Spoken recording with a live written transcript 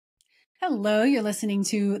Hello, you're listening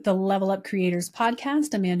to the Level Up Creators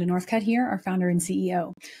podcast. Amanda Northcutt here, our founder and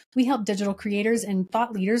CEO. We help digital creators and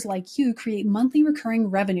thought leaders like you create monthly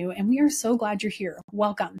recurring revenue, and we are so glad you're here.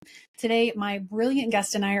 Welcome. Today, my brilliant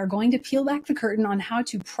guest and I are going to peel back the curtain on how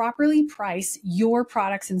to properly price your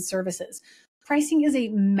products and services. Pricing is a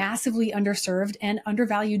massively underserved and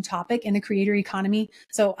undervalued topic in the creator economy,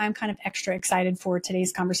 so I'm kind of extra excited for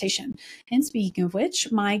today's conversation. And speaking of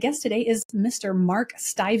which, my guest today is Mr. Mark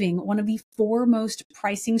Stiving, one of the foremost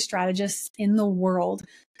pricing strategists in the world,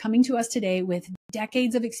 coming to us today with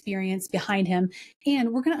decades of experience behind him.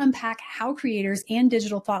 And we're going to unpack how creators and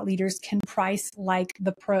digital thought leaders can price like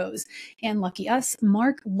the pros. And lucky us,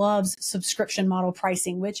 Mark loves subscription model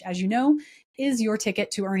pricing, which, as you know, is your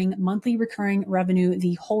ticket to earning monthly recurring revenue,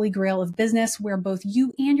 the holy grail of business, where both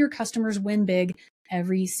you and your customers win big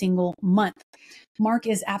every single month. Mark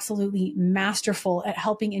is absolutely masterful at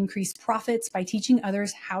helping increase profits by teaching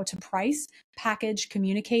others how to price, package,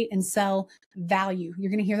 communicate, and sell value.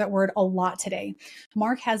 You're going to hear that word a lot today.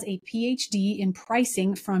 Mark has a PhD in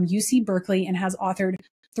pricing from UC Berkeley and has authored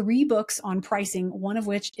 3 books on pricing, one of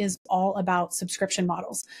which is all about subscription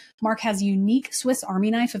models. Mark has a unique Swiss Army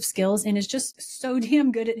knife of skills and is just so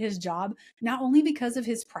damn good at his job, not only because of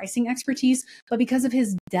his pricing expertise, but because of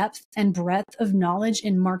his depth and breadth of knowledge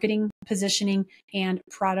in marketing, positioning, and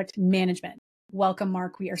product management. Welcome,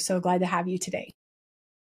 Mark. We are so glad to have you today.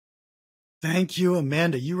 Thank you,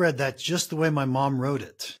 Amanda. You read that just the way my mom wrote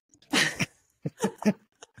it.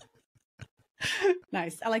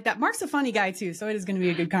 Nice. I like that. Mark's a funny guy too, so it is going to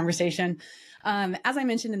be a good conversation. As I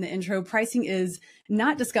mentioned in the intro, pricing is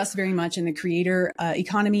not discussed very much in the creator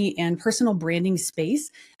economy and personal branding space,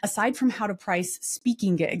 aside from how to price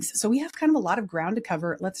speaking gigs. So we have kind of a lot of ground to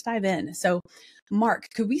cover. Let's dive in. So Mark,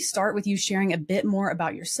 could we start with you sharing a bit more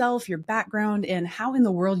about yourself, your background, and how in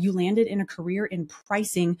the world you landed in a career in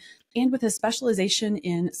pricing and with a specialization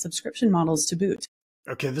in subscription models to boot?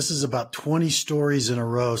 Okay, this is about 20 stories in a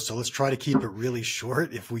row, so let's try to keep it really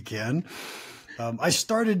short if we can. I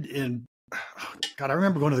started in, God, I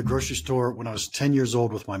remember going to the grocery store when I was 10 years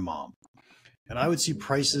old with my mom, and I would see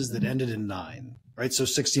prices that ended in 9, right? So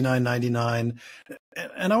 $69.99.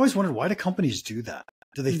 And I always wondered, why do companies do that?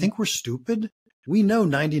 Do they think we're stupid? We know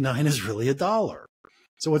 99 is really $1.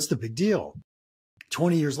 So what's the big deal?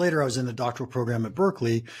 20 years later, I was in the doctoral program at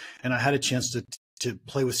Berkeley, and I had a chance to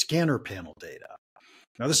play with scanner panel data.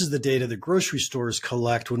 Now, this is the data that grocery stores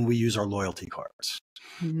collect when we use our loyalty cards.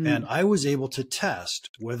 And I was able to test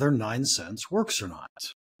whether 9 cents works or not.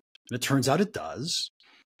 And it turns out it does.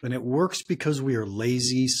 And it works because we are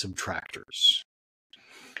lazy subtractors.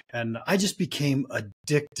 And I just became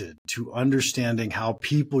addicted to understanding how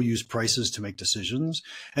people use prices to make decisions.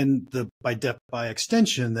 And by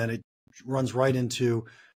extension, then it runs right into,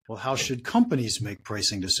 well, how should companies make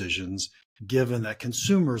pricing decisions, given that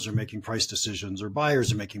consumers are making price decisions or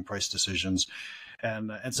buyers are making price decisions?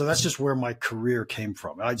 And so that's just where my career came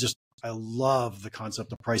from. I love the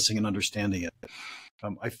concept of pricing and understanding it.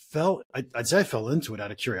 I'd say I fell into it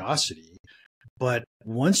out of curiosity, but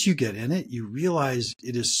once you get in it, you realize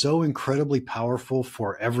it is so incredibly powerful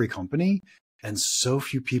for every company, and so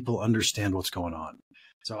few people understand what's going on.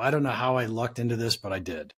 So I don't know how I lucked into this, but I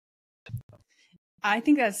did. I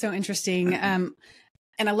think that's so interesting.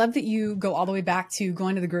 And I love that you go all the way back to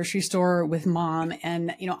going to the grocery store with mom.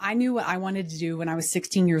 And, you know, I knew what I wanted to do when I was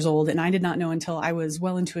 16 years old. And I did not know until I was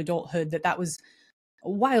well into adulthood that was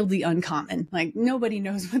wildly uncommon. Like nobody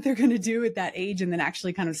knows what they're going to do at that age and then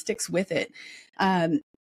actually kind of sticks with it.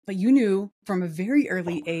 But you knew from a very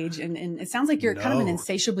early age, and it sounds like you're kind of an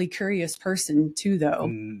insatiably curious person too, though.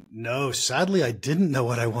 No, sadly, I didn't know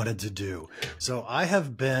what I wanted to do. So I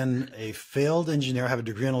have been a failed engineer. I have a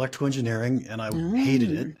degree in electrical engineering, and I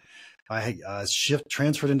hated it. I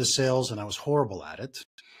transferred into sales, and I was horrible at it.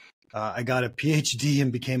 I got a PhD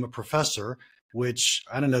and became a professor, which,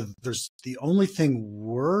 I don't know, there's the only thing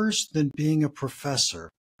worse than being a professor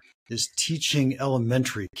is teaching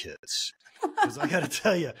elementary kids. Because I got to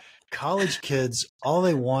tell you, college kids, all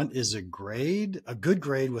they want is a good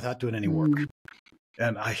grade without doing any work.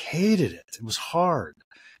 And I hated it. It was hard.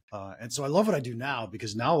 And so I love what I do now,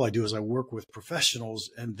 because now all I do is I work with professionals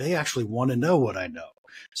and they actually want to know what I know.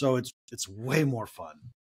 So it's way more fun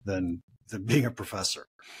than being a professor.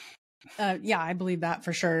 Yeah, I believe that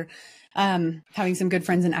for sure. Having some good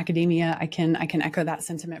friends in academia, I can echo that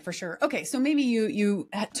sentiment for sure. Okay, so maybe you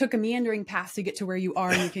took a meandering path to get to where you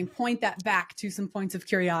are, and you can point that back to some points of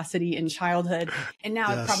curiosity in childhood, and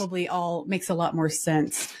now it probably all makes a lot more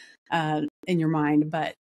sense in your mind.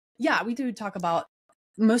 But yeah, we do talk about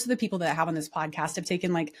most of the people that I have on this podcast have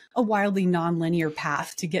taken like a wildly nonlinear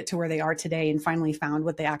path to get to where they are today and finally found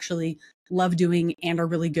what they actually love doing and are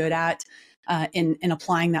really good at in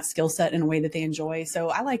applying that skill set in a way that they enjoy. So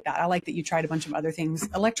I like that. I like that you tried a bunch of other things.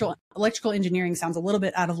 Electrical engineering sounds a little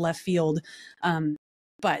bit out of left field,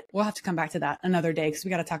 but we'll have to come back to that another day because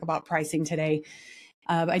we got to talk about pricing today.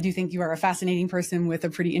 I do think you are a fascinating person with a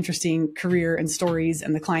pretty interesting career and stories,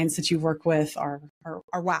 and the clients that you work with are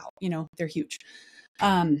wow, they're huge.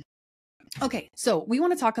 Okay, so we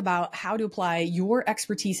want to talk about how to apply your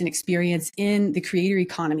expertise and experience in the creator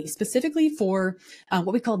economy, specifically for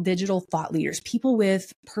what we call digital thought leaders, people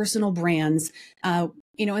with personal brands. And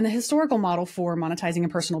the historical model for monetizing a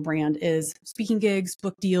personal brand is speaking gigs,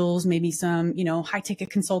 book deals, maybe some, high ticket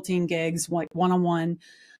consulting gigs, like one-on-one.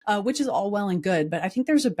 Which is all well and good, but I think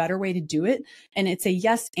there's a better way to do it. And it's a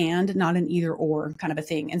yes and not an either or kind of a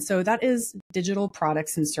thing. And so that is digital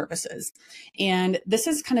products and services. And this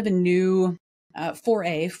is kind of a new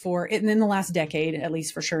foray for it in the last decade, at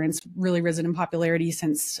least for sure. And it's really risen in popularity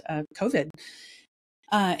since COVID.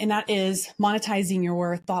 And that is monetizing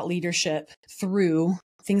your thought leadership through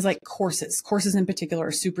things like courses. Courses in particular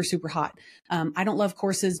are super, super hot. I don't love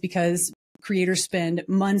courses because creators spend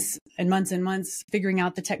months and months and months figuring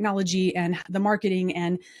out the technology and the marketing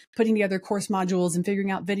and putting together course modules and figuring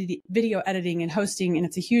out video editing and hosting. And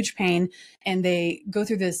it's a huge pain. And they go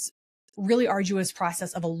through this really arduous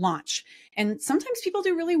process of a launch. And sometimes people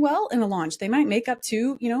do really well in a launch. They might make up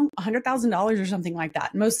to, $100,000 or something like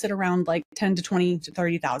that. Most sit around like 10 to 20 to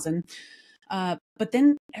 30,000. But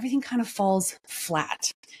then everything kind of falls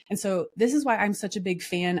flat. And so this is why I'm such a big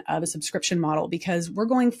fan of a subscription model, because we're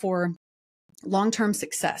going for long-term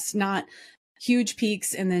success, not huge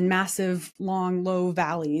peaks and then massive, long, low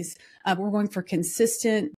valleys. We're going for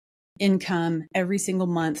consistent income every single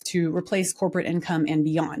month to replace corporate income and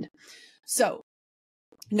beyond. So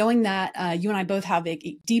knowing that you and I both have a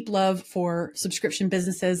deep love for subscription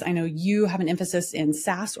businesses. I know you have an emphasis in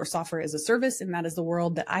SaaS or software as a service, and that is the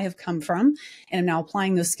world that I have come from. And I'm now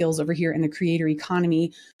applying those skills over here in the creator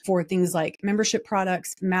economy for things like membership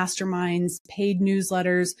products, masterminds, paid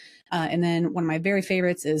newsletters. And then one of my very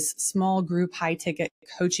favorites is small group, high ticket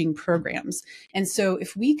coaching programs. And so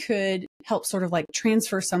if we could help sort of like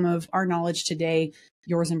transfer some of our knowledge today,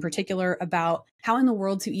 yours in particular, about how in the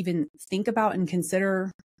world to even think about and consider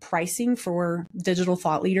pricing for digital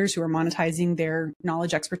thought leaders who are monetizing their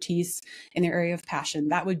knowledge, expertise in their area of passion,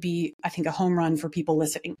 that would be, I think, a home run for people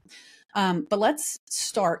listening. But let's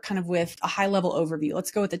start kind of with a high level overview. Let's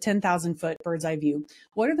go with the 10,000 foot bird's eye view.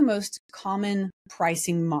 What are the most common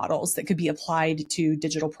pricing models that could be applied to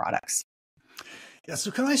digital products? Yeah. So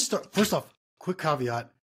can I start? First off, quick caveat.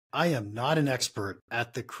 I am not an expert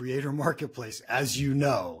at the creator marketplace, as you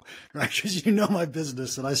know, right? Because you know my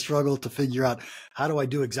business and I struggle to figure out how do I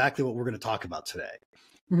do exactly what we're going to talk about today.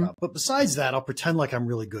 Mm-hmm. But besides that, I'll pretend like I'm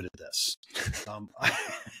really good at this.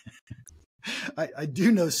 I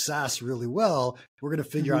do know SaaS really well. We're going to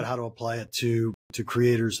figure out how to apply it to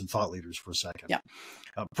creators and thought leaders for a second. Yeah.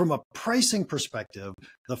 From a pricing perspective,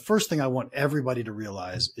 the first thing I want everybody to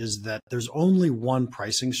realize is that there's only one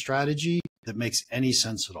pricing strategy that makes any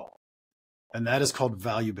sense at all. And that is called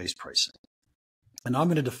value-based pricing. And I'm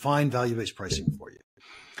going to define value-based pricing for you.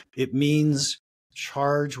 It means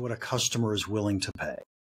charge what a customer is willing to pay.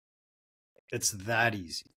 It's that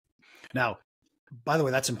easy. Now, by the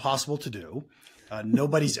way, that's impossible to do.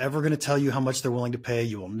 Nobody's ever going to tell you how much they're willing to pay.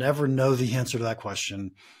 You will never know the answer to that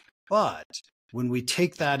question. But when we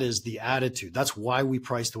take that as the attitude, that's why we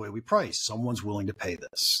price the way we price. Someone's willing to pay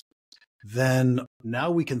this. Then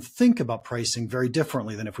now we can think about pricing very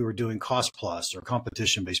differently than if we were doing cost plus or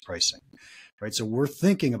competition-based pricing, right? So we're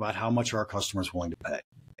thinking about how much are our customers willing to pay.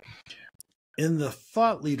 In the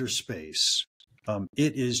thought leader space,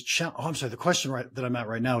 it is, the question that I'm at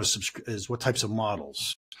right now is what types of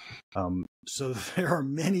models? So there are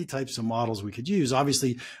many types of models we could use.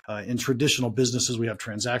 Obviously, in traditional businesses, we have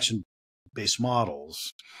transaction-based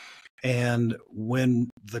models. And when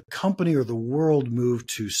the company or the world moved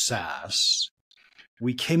to SaaS,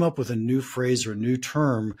 we came up with a new phrase or a new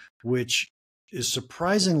term, which is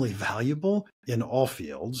surprisingly valuable in all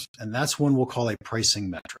fields. And that's one we'll call a pricing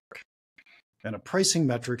metric. And a pricing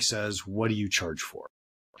metric says, what do you charge for?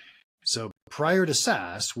 So prior to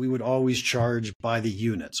SaaS, we would always charge by the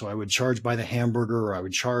unit. So I would charge by the hamburger, or I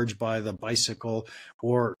would charge by the bicycle,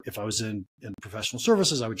 or if I was in professional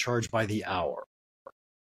services, I would charge by the hour.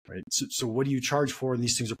 Right? So what do you charge for? And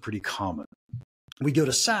these things are pretty common. We go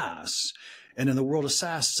to SaaS, and in the world of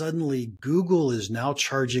SaaS, suddenly Google is now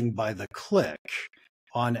charging by the click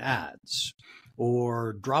on ads,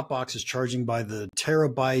 or Dropbox is charging by the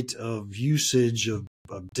terabyte of usage of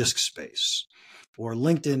of disk space, or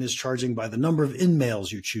LinkedIn is charging by the number of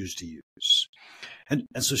in-mails you choose to use. And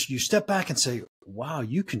so you step back and say, wow,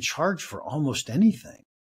 you can charge for almost anything.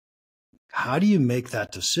 How do you make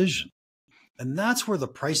that decision? And that's where the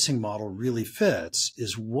pricing model really fits,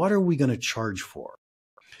 is what are we going to charge for?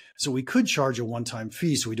 So we could charge a one-time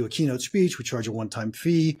fee. So we do a keynote speech, we charge a one-time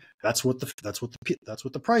fee. That's what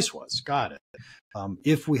the price was. Got it.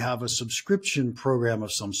 If we have a subscription program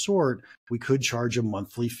of some sort, we could charge a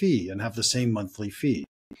monthly fee and have the same monthly fee.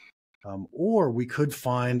 Or we could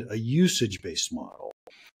find a usage-based model.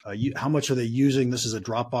 How much are they using? This is a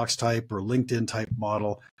Dropbox type or LinkedIn type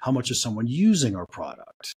model. How much is someone using our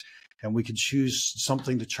product? And we could choose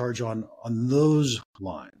something to charge on those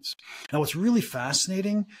lines. Now, what's really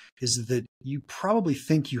fascinating is that you probably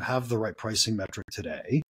think you have the right pricing metric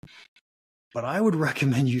today, but I would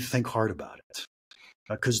recommend you think hard about it,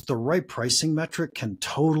 because the right pricing metric can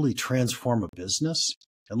totally transform a business.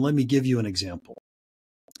 And let me give you an example.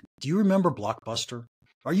 Do you remember Blockbuster?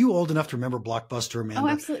 Are you old enough to remember Blockbuster, Amanda? Oh,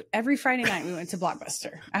 absolutely. Every Friday night we went to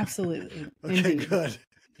Blockbuster. Absolutely. Okay, Indeed. good.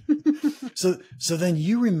 So then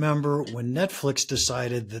you remember when Netflix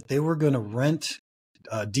decided that they were going to rent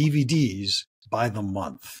DVDs by the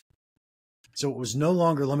month. So it was no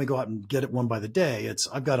longer, let me go out and get it one by the day. It's,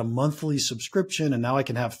 I've got a monthly subscription and now I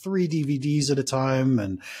can have 3 DVDs at a time.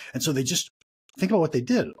 And so they just, think about what they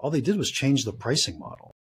did. All they did was change the pricing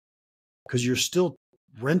model, because you're still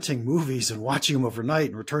renting movies and watching them overnight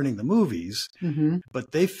and returning the movies. Mm-hmm.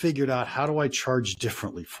 But they figured out, how do I charge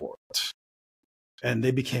differently for it? And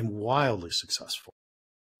they became wildly successful.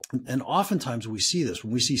 And oftentimes we see this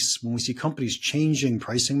when we see companies changing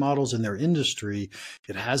pricing models in their industry,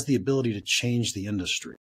 it has the ability to change the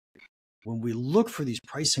industry. When we look for these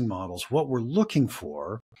pricing models, what we're looking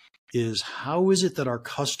for is, how is it that our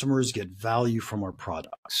customers get value from our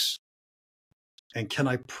products? And can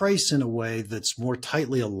I price in a way that's more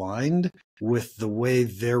tightly aligned with the way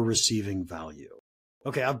they're receiving value?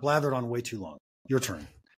 Okay, I've blathered on way too long. Your turn.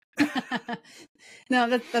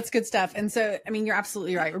 No, that's good stuff. And so, I mean, you're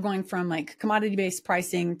absolutely right. We're going from like commodity-based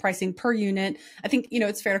pricing per unit. I think,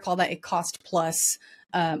 it's fair to call that a cost plus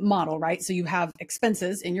model, right? So you have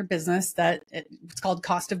expenses in your business that it's called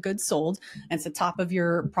cost of goods sold, and it's the top of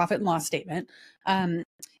your profit and loss statement. And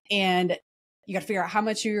you got to figure out how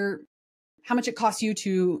much it costs you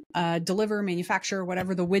to deliver, manufacture,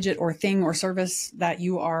 whatever the widget or thing or service that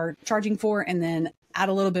you are charging for, and then add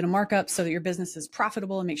a little bit of markup so that your business is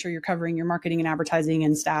profitable, and make sure you're covering your marketing and advertising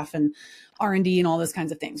and staff and R&D and all those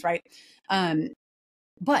kinds of things, right?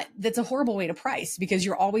 But that's a horrible way to price, because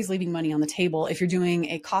you're always leaving money on the table if you're doing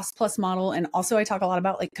a cost plus model. And also I talk a lot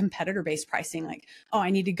about like competitor based pricing, like, oh, I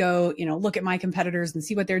need to go, look at my competitors and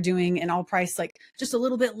see what they're doing, and I'll price like just a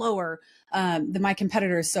little bit lower than my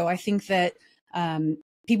competitors. So I think that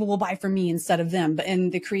people will buy from me instead of them. But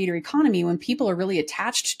in the creator economy, when people are really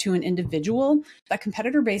attached to an individual, that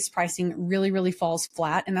competitor-based pricing really, really falls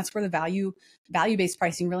flat. And that's where the value-based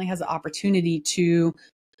pricing really has the opportunity to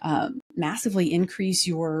massively increase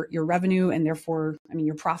your revenue, and therefore, I mean,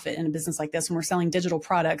 your profit in a business like this. When we're selling digital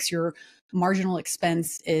products, your marginal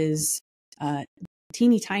expense is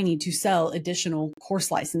teeny tiny to sell additional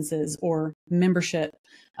course licenses or membership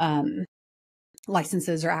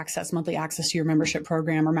licenses or monthly access to your membership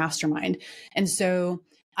program or mastermind. And so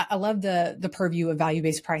I love the purview of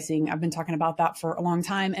value-based pricing. I've been talking about that for a long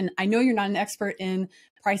time. And I know you're not an expert in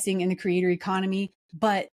pricing in the creator economy,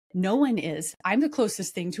 but no one is. I'm the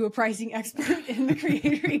closest thing to a pricing expert in the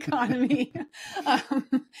creator economy.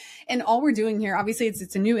 And all we're doing here, obviously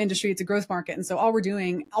it's a new industry, it's a growth market. And so all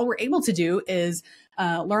we're able to do is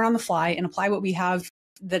learn on the fly and apply what we have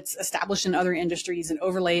that's established in other industries and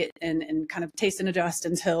overlay it and kind of taste and adjust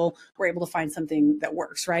until we're able to find something that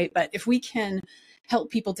works, right? But if we can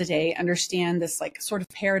help people today understand this like sort of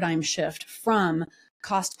paradigm shift from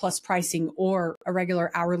cost plus pricing or a regular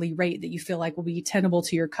hourly rate that you feel like will be tenable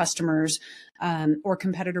to your customers, or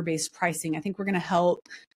competitor-based pricing, I think we're going to help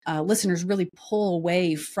listeners really pull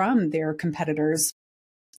away from their competitors.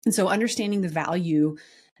 And so understanding the value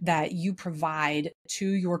that you provide to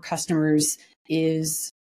your customers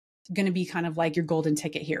is going to be kind of like your golden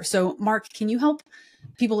ticket here. So Mark, can you help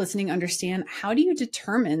people listening understand, how do you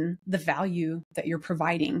determine the value that you're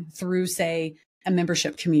providing through, say, a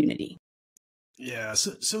membership community? Yeah.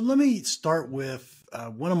 So let me start with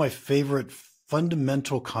one of my favorite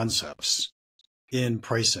fundamental concepts in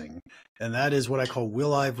pricing, and that is what I call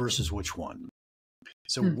will I versus which one.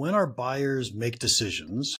 So when our buyers make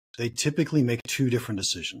decisions, they typically make 2 different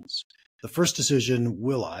decisions. The first decision,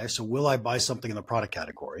 will I? So will I buy something in the product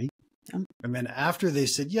category? And then after they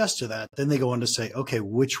said yes to that, then they go on to say, okay,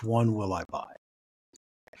 which one will I buy?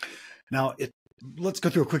 Now, let's go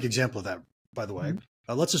through a quick example of that, by the way.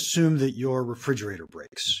 Let's assume that your refrigerator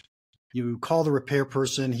breaks. You call the repair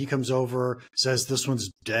person, he comes over, says this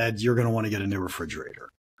one's dead, you're going to want to get a new refrigerator.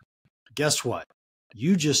 Guess what?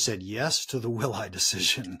 You just said yes to the will I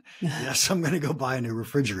decision. Yes, I'm going to go buy a new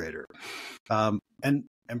refrigerator. And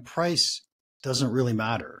price doesn't really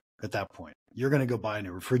matter at that point. You're going to go buy a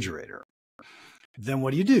new refrigerator. Then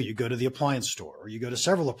what do? You go to the appliance store, or you go to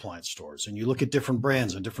several appliance stores, and you look at different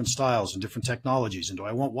brands and different styles and different technologies. And do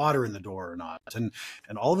I want water in the door or not? And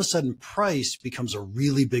all of a sudden, price becomes a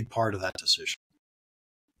really big part of that decision.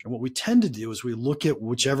 And what we tend to do is we look at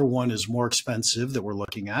whichever one is more expensive that we're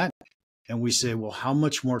looking at, and we say, well, how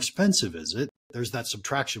much more expensive is it? There's that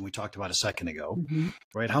subtraction we talked about a second ago,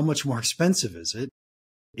 right? How much more expensive is it?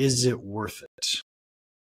 Is it worth it?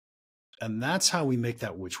 And that's how we make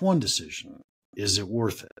that which one decision. Is it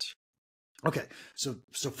worth it? Okay, so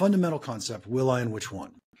fundamental concept, will I and which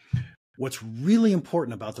one? What's really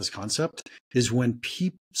important about this concept is when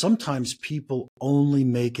sometimes people only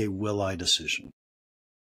make a will I decision.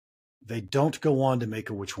 They don't go on to make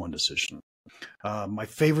a which one decision. My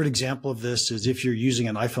favorite example of this is if you're using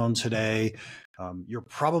an iPhone today, you're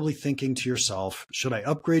probably thinking to yourself, should I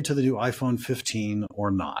upgrade to the new iPhone 15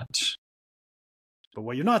 or not? But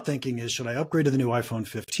what you're not thinking is, should I upgrade to the new iPhone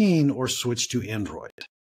 15 or switch to Android?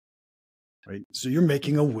 Right? So you're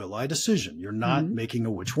making a will I decision. You're not making a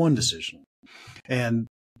which one decision. And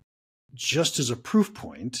just as a proof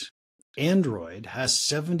point, Android has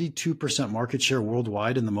 72% market share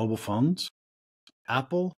worldwide in the mobile phones.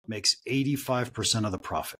 Apple makes 85% of the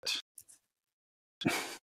profit.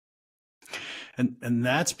 And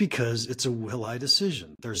that's because it's a will I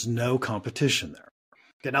decision. There's no competition there.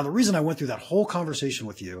 Okay, now the reason I went through that whole conversation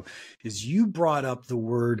with you is you brought up the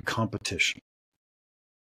word competition.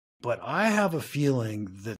 But I have a feeling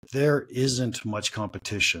that there isn't much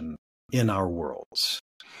competition in our worlds.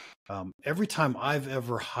 Every time I've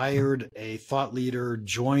ever hired a thought leader,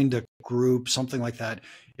 joined a group, something like that,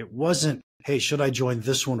 it wasn't, hey, should I join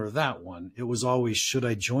this one or that one? It was always, should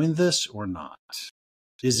I join this or not?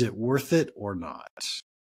 Is it worth it or not?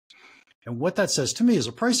 And what that says to me as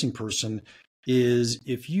a pricing person is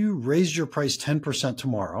if you raise your price 10%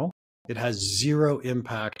 tomorrow, it has zero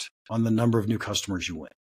impact on the number of new customers you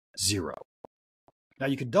win. Zero. Now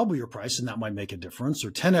you could double your price and that might make a difference,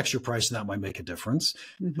 or 10x your price and that might make a difference.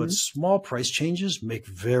 But small price changes make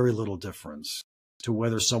very little difference to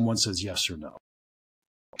whether someone says yes or no.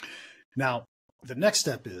 Now, the next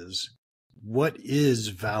step is, what is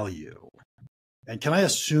value? And can I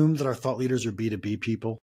assume that our thought leaders are B2B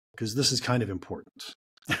people? Because this is kind of important.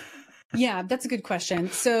 Yeah, that's a good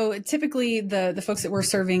question. So typically the folks that we're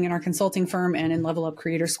serving in our consulting firm and in Level Up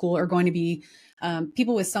Creator School are going to be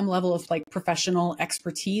people with some level of like professional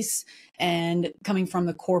expertise and coming from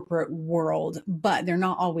the corporate world, but they're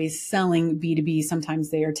not always selling B2B. Sometimes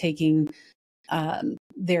they are taking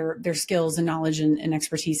their skills and knowledge and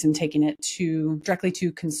expertise and taking it directly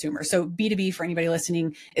to consumers. So B2B, for anybody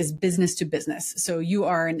listening, is business to business. So you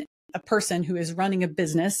are a person who is running a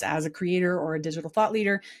business as a creator or a digital thought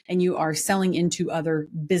leader, and you are selling into other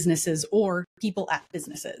businesses or people at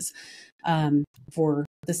businesses for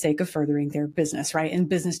the sake of furthering their business, right? And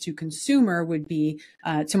business to consumer would be,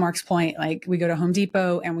 to Mark's point, like we go to Home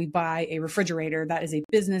Depot and we buy a refrigerator. That is a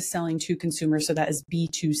business selling to consumers. So that is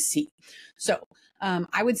B2C. So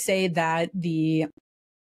I would say that the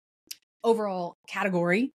overall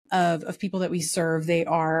category of people that we serve,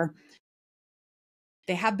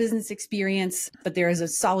 they have business experience, but there is a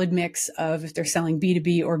solid mix of if they're selling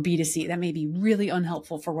B2B or B2C. That may be really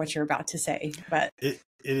unhelpful for what you're about to say, but it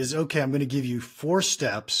is okay. I'm going to give you 4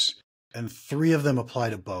 steps and 3 of them apply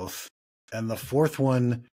to both. And the 4th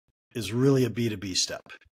one is really a B2B step,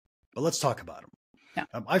 but let's talk about them. Yeah.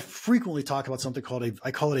 I frequently talk about something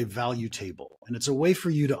I call it a value table. And it's a way for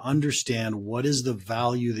you to understand what is the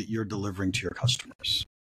value that you're delivering to your customers.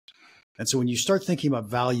 And so when you start thinking about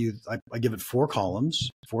value, I give it 4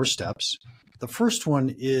 columns, 4 steps. The first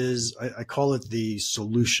one is, I call it the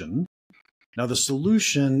solution. Now, the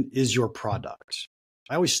solution is your product.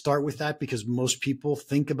 I always start with that because most people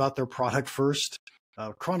think about their product first.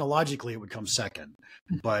 Chronologically, it would come second,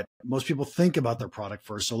 but most people think about their product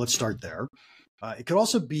first. So let's start there. It could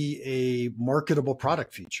also be a marketable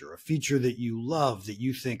product feature, a feature that you love, that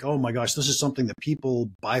you think, oh my gosh, this is something that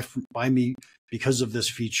people buy me because of this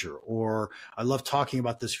feature, or I love talking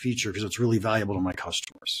about this feature because it's really valuable to my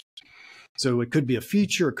customers. So it could be a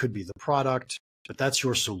feature, it could be the product, but that's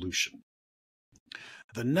your solution.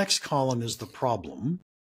 The next column is the problem.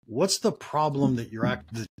 What's the problem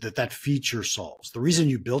that feature solves? The reason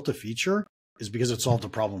you built a feature is because it solved a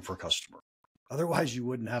problem for a customer. Otherwise, you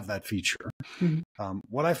wouldn't have that feature. Mm-hmm.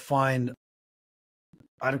 What I find,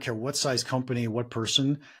 I don't care what size company, what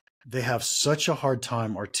person, they have such a hard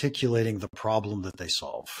time articulating the problem that they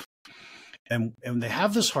solve. And they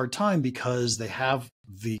have this hard time because they have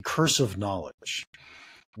the curse of knowledge.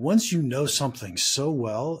 Once you know something so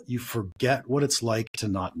well, you forget what it's like to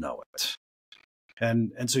not know it.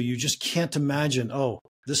 And so you just can't imagine, oh,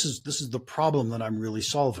 this is the problem that I'm really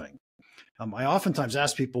solving. I oftentimes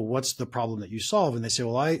ask people, what's the problem that you solve? And they say,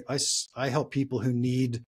 well, I help people who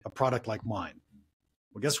need a product like mine.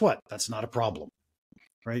 Well, guess what? That's not a problem,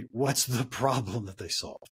 right? What's the problem that they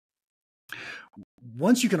solve?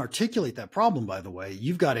 Once you can articulate that problem, by the way,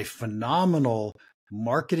 you've got a phenomenal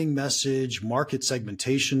marketing message, market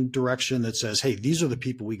segmentation direction that says, hey, these are the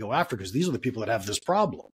people we go after because these are the people that have this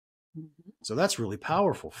problem. Mm-hmm. So that's really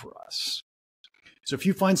powerful for us. So if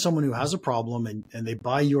you find someone who has a problem and they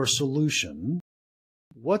buy your solution,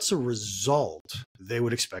 what's a result they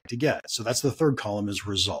would expect to get? So that's the third column, is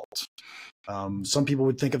result. Some people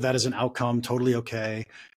would think of that as an outcome, totally okay.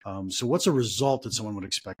 So what's a result that someone would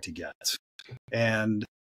expect to get? And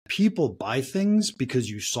people buy things because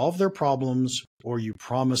you solve their problems or you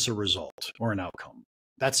promise a result or an outcome.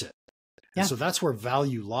 That's it. Yeah. So that's where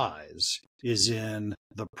value lies, is in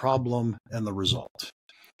the problem and the result.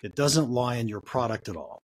 It doesn't lie in your product at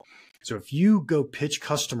all. So if you go pitch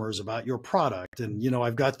customers about your product and,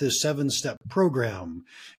 I've got this 7-step program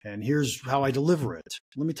and here's how I deliver it.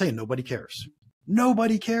 Let me tell you, nobody cares.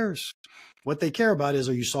 Nobody cares. What they care about is,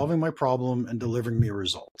 are you solving my problem and delivering me a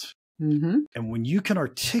result? Mm-hmm. And when you can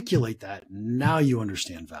articulate that, now you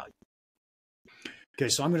understand value. Okay,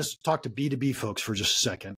 so I'm going to talk to B2B folks for just a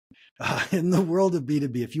second. In the world of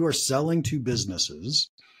B2B, if you are selling to businesses,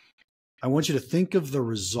 I want you to think of the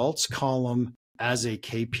results column as a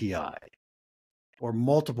KPI or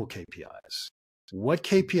multiple KPIs. What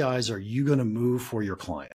KPIs are you going to move for your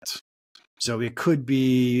client? So it could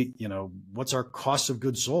be, what's our cost of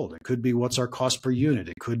goods sold? It could be what's our cost per unit?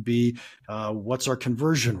 It could be what's our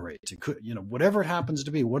conversion rate? It could, whatever it happens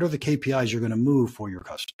to be, what are the KPIs you're going to move for your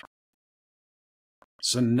customer?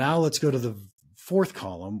 So now let's go to the fourth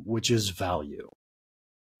column, which is value.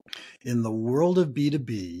 In the world of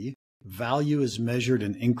B2B, value is measured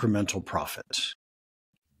in incremental profit.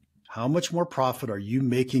 How much more profit are you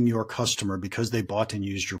making your customer because they bought and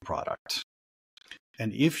used your product?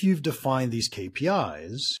 And if you've defined these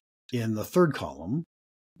KPIs in the third column,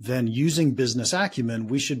 then using business acumen,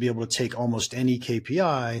 we should be able to take almost any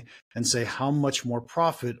KPI and say, how much more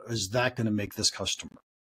profit is that going to make this customer?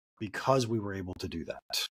 Because we were able to do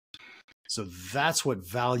that. So that's what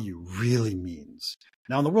value really means.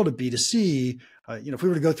 Now, in the world of B2C, if we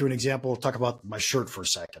were to go through an example, talk about my shirt for a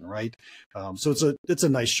second, right? So it's a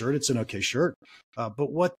nice shirt. It's an okay shirt.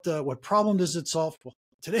 But what problem does it solve? Well,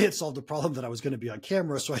 today it solved a problem that I was going to be on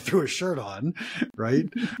camera, so I threw a shirt on, right?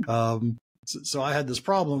 So I had this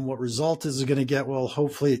problem. What result is it going to get? Well,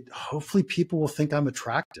 hopefully people will think I'm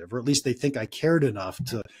attractive, or at least they think I cared enough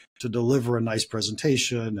to deliver a nice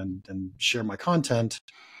presentation and share my content.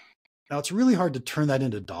 Now, it's really hard to turn that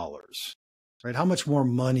into dollars, right? How much more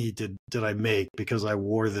money did I make because I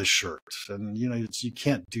wore this shirt? And, you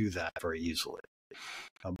can't do that very easily.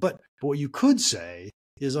 But what you could say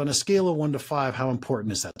is, on a scale of 1 to 5, how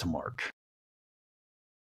important is that to Mark?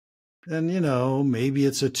 And, maybe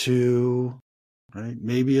it's a 2, right?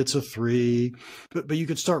 Maybe it's a 3, but you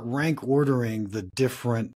could start rank ordering the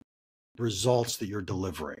different results that you're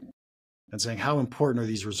delivering and saying, how important are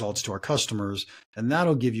these results to our customers? And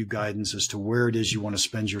that'll give you guidance as to where it is you want to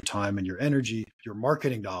spend your time and your energy, your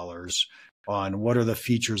marketing dollars, on what are the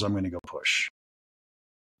features I'm going to go push.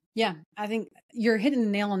 Yeah, I think you're hitting the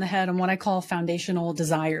nail on the head on what I call foundational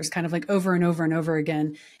desires, kind of like over and over and over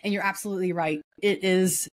again. And you're absolutely right. It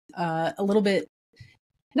is a little bit,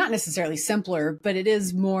 not necessarily simpler, but it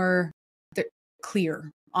is more clear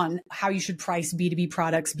on how you should price B2B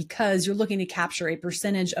products, because you're looking to capture a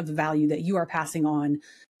percentage of the value that you are passing on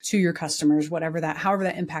to your customers, however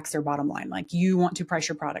that impacts their bottom line. Like, you want to price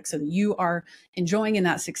your product so that you are enjoying in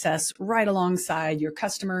that success right alongside your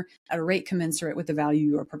customer at a rate commensurate with the value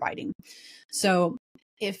you are providing. So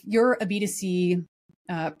if you're a B2C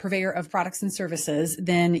purveyor of products and services,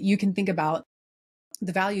 then you can think about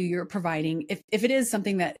the value you're providing. If it is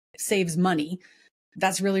something that saves money,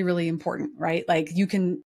 that's really, really important, right? Like, you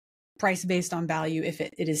can price based on value if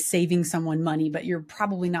it is saving someone money, but you're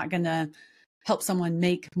probably not going to help someone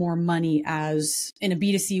make more money as in a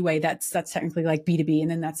B2C way. That's technically like B2B. And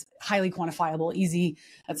then that's highly quantifiable, easy.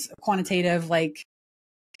 That's quantitative, like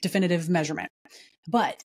definitive measurement.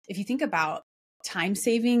 But if you think about time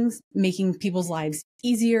savings, making people's lives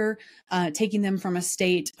easier, taking them from a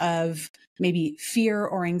state of maybe fear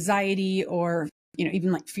or anxiety, or,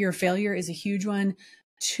 even like fear of failure is a huge one,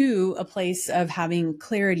 to a place of having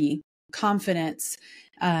clarity, confidence.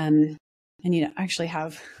 I need to actually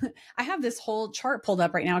have, I have this whole chart pulled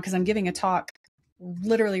up right now because I'm giving a talk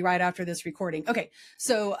literally right after this recording. Okay.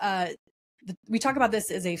 So, we talk about this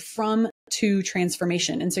as a from to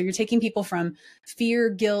transformation. And so you're taking people from fear,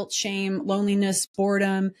 guilt, shame, loneliness,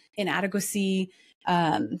 boredom, inadequacy,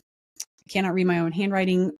 cannot read my own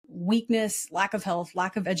handwriting, weakness, lack of health,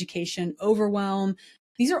 lack of education, overwhelm.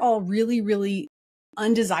 These are all really, really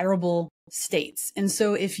undesirable states. And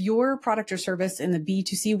so if your product or service in the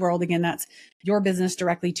B2C world, again, that's your business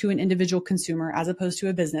directly to an individual consumer as opposed to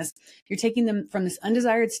a business, you're taking them from this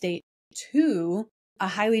undesired state to a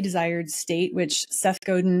highly desired state, which Seth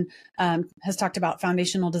Godin has talked about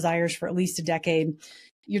foundational desires for at least a decade.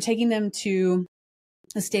 You're taking them to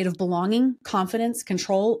a state of belonging, confidence,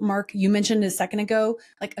 control. Mark, you mentioned a second ago,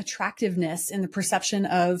 like attractiveness and the perception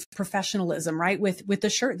of professionalism, right? With the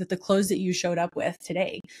shirt, the clothes that you showed up with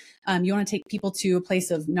today. You want to take people to a place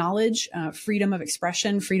of knowledge, freedom of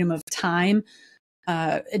expression, freedom of time,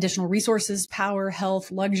 additional resources, power, health,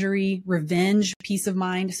 luxury, revenge, peace of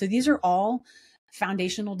mind. So these are all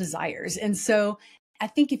foundational desires. And so I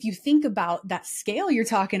think if you think about that scale you're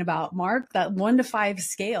talking about, Mark, that 1 to 5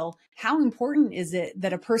 scale, how important is it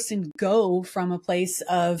that a person go from a place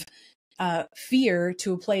of fear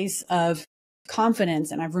to a place of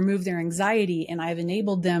confidence, and I've removed their anxiety and I've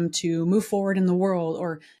enabled them to move forward in the world,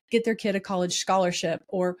 or get their kid a college scholarship,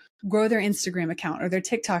 or grow their Instagram account or their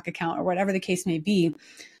TikTok account, or whatever the case may be?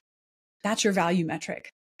 That's your value metric.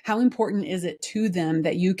 How important is it to them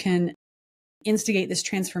that you can instigate this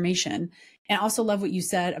transformation? And I also love what you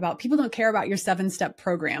said about people don't care about your 7-step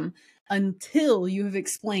program until you have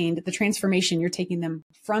explained the transformation. You're taking them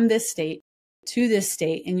from this state to this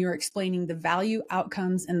state, and you're explaining the value,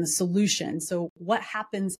 outcomes, and the solution. So what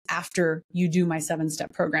happens after you do my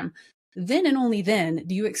 7-step program? Then and only then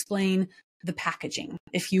do you explain the packaging,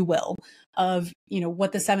 if you will, of,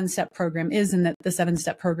 what the 7-step program is and that the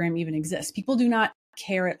 7-step program even exists. People do not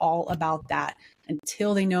care at all about that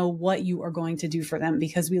until they know what you are going to do for them,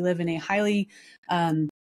 because we live in a highly, a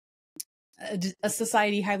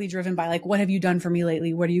society highly driven by like, what have you done for me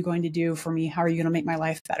lately? What are you going to do for me? How are you going to make my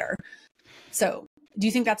life better? So do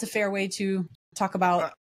you think that's a fair way to talk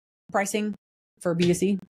about pricing for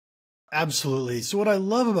B2C? Absolutely. So what I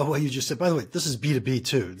love about what you just said, by the way, this is B2B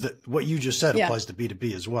too. What you just said applies to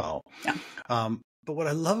B2B as well. Yeah. But what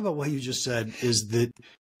I love about what you just said is that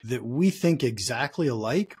we think exactly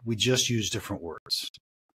alike. We just use different words,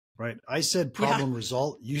 right? I said problem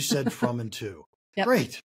result. You said from and to. Yep.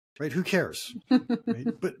 Great, right? Who cares? Right?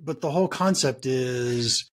 But the whole concept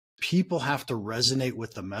is people have to resonate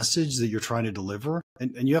with the message that you're trying to deliver,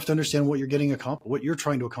 and you have to understand what you're getting what you're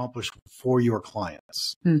trying to accomplish for your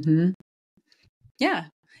clients. Mm-hmm. Yeah.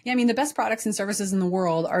 I mean, the best products and services in the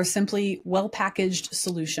world are simply well-packaged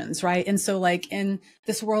solutions, right? And so like in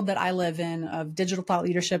this world that I live in of digital thought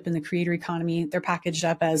leadership and the creator economy, they're packaged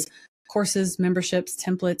up as courses, memberships,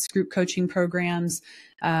 templates, group coaching programs.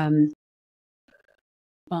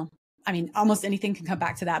 Almost anything can come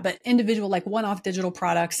back to that, but individual, like one-off digital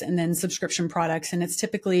products and then subscription products. And it's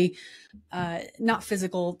typically not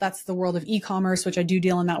physical. That's the world of e-commerce, which I do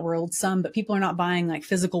deal in that world some, but people are not buying like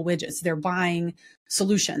physical widgets. They're buying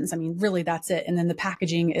solutions. I mean, really, that's it. And then the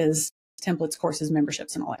packaging is templates, courses,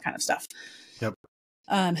 memberships, and all that kind of stuff. Yep.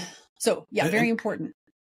 Very important.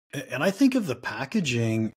 And I think of the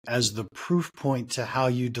packaging as the proof point to how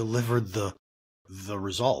you delivered the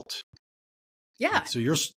result. Yeah. So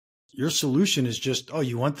your solution is just, oh,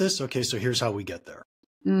 you want this? Okay, so here's how we get there.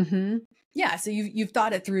 Mm-hmm. Yeah. So you've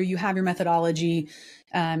thought it through. You have your methodology.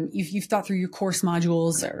 You've thought through your course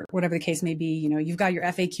modules or whatever the case may be. You've got your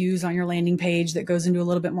FAQs on your landing page that goes into a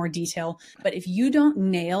little bit more detail. But if you don't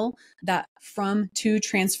nail that from to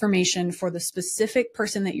transformation for the specific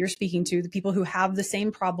person that you're speaking to, the people who have the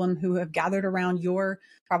same problem, who have gathered around your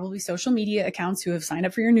probably social media accounts, who have signed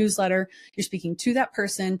up for your newsletter, you're speaking to that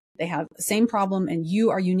person. They have the same problem, and you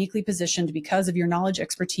are uniquely positioned because of your knowledge,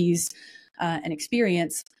 expertise, and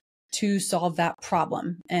experience to solve that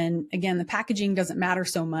problem. And again, the packaging doesn't matter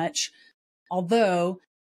so much. Although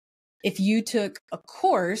if you took a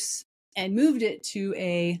course and moved it to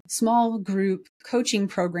a small group coaching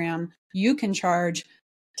program, you can charge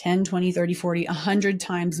 10, 20, 30, 40, 100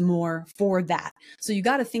 times more for that. So you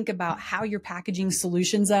got to think about how you're packaging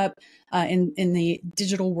solutions up in the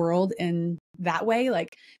digital world in that way.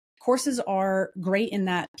 Like Courses are great in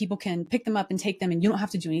that people can pick them up and take them, and you don't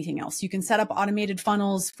have to do anything else. You can set up automated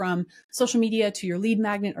funnels from social media to your lead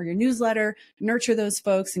magnet or your newsletter, nurture those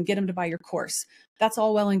folks and get them to buy your course. That's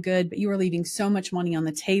all well and good, but you are leaving so much money on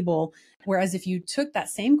the table. Whereas if you took that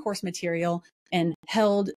same course material and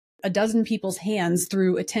held a dozen people's hands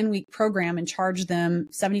through a 10-week program and charged them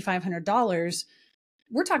 $7,500,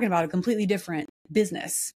 we're talking about a completely different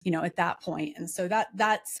business, at that point. And so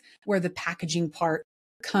that's where the packaging part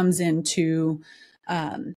comes into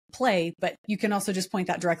play. But you can also just point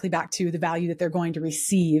that directly back to the value that they're going to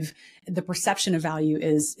receive. The perception of value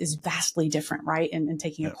is vastly different, right? And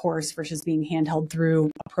taking a course versus being handheld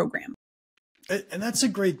through a program. And that's a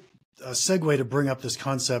great segue to bring up this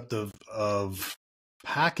concept of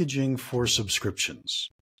packaging for subscriptions,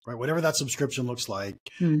 right? Whatever that subscription looks like.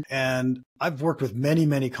 And I've worked with many,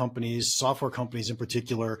 many companies, software companies in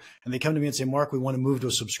particular, and they come to me and say, Mark, we want to move to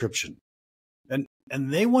a subscription.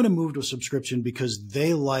 And they want to move to a subscription because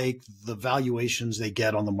they like the valuations they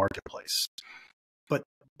get on the marketplace.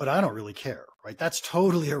 But I don't really care, right? That's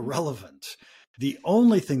totally irrelevant. The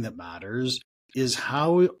only thing that matters is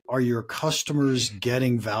how are your customers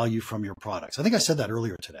getting value from your products? I think I said that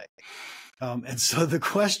earlier today. And so the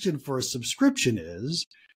question for a subscription is,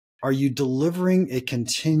 are you delivering a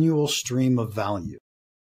continual stream of value?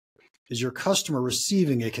 Is your customer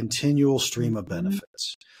receiving a continual stream of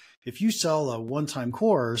benefits? If you sell a one-time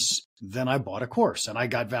course, then I bought a course and I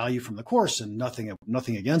got value from the course and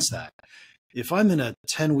nothing against that. If I'm in a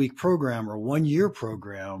 10-week program or 1-year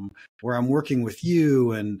program where I'm working with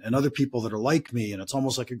you and other people that are like me, and it's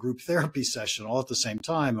almost like a group therapy session all at the same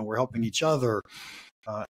time, and we're helping each other,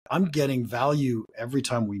 I'm getting value every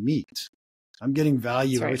time we meet. I'm getting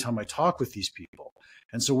value every time I talk with these people.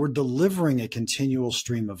 And so we're delivering a continual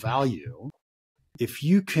stream of value. If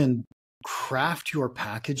you can craft your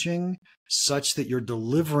packaging such that you're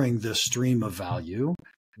delivering this stream of value,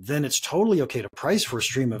 then it's totally okay to price for a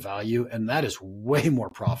stream of value. And that is way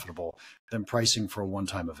more profitable than pricing for a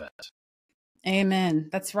one-time event. Amen.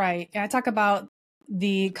 That's right. I talk about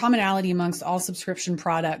the commonality amongst all subscription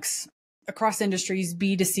products across industries,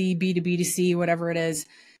 B2C, B2B2C, whatever it is.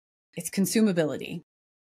 It's consumability,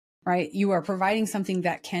 right? You are providing something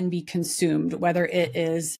that can be consumed, whether it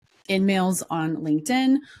is in-mails on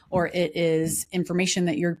LinkedIn, or it is information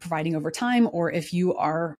that you're providing over time, or if you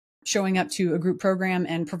are showing up to a group program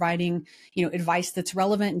and providing, advice that's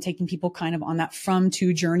relevant and taking people kind of on that from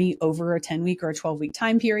to journey over a 10-week or a 12-week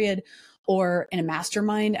time period, or in a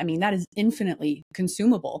mastermind. I mean, that is infinitely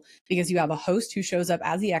consumable because you have a host who shows up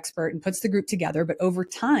as the expert and puts the group together. But over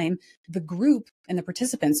time, the group and the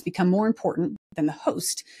participants become more important than the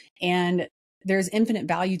host. And there's infinite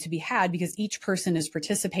value to be had because each person is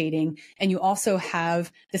participating. And you also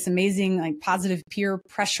have this amazing, positive peer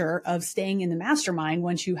pressure of staying in the mastermind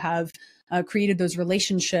once you have created those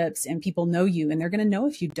relationships and people know you, and they're going to know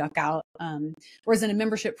if you duck out. Whereas in a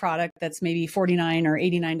membership product that's maybe $49 or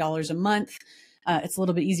 $89 a month, it's a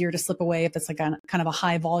little bit easier to slip away if it's kind of a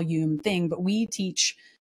high volume thing. But we teach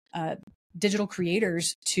digital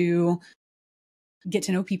creators to get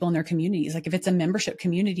to know people in their communities. If it's a membership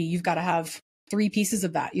community, you've got to have 3 pieces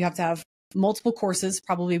of that. You have to have multiple courses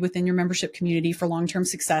probably within your membership community for long-term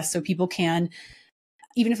success. So people can,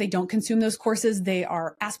 even if they don't consume those courses, they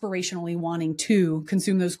are aspirationally wanting to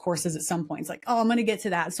consume those courses at some point. It's I'm going to get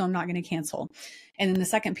to that, so I'm not going to cancel. And then the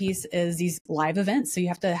second piece is these live events. So you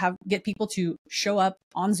have to get people to show up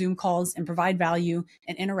on Zoom calls and provide value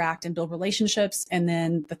and interact and build relationships. And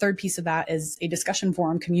then the third piece of that is a discussion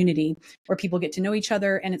forum community where people get to know each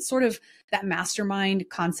other. And it's sort of that mastermind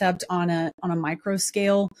concept on a micro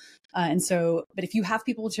scale. But if you have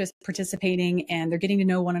people just participating and they're getting to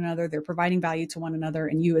know one another, they're providing value to one another,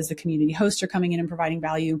 and you as the community host are coming in and providing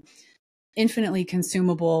value, infinitely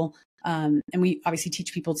consumable. And we obviously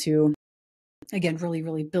teach people to, again, really,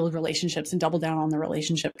 really build relationships and double down on the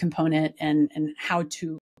relationship component and how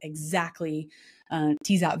to exactly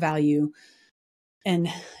tease out value and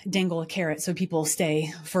dangle a carrot so people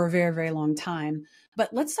stay for a very, very long time.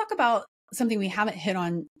 But let's talk about something we haven't hit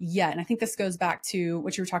on yet. And I think this goes back to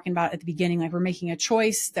what you were talking about at the beginning, we're making a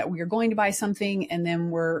choice that we are going to buy something and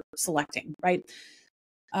then we're selecting, right?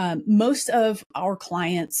 Most of our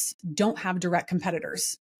clients don't have direct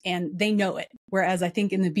competitors and they know it. Whereas I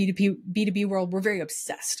think in the B2B world, we're very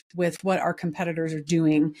obsessed with what our competitors are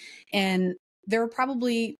doing. And there are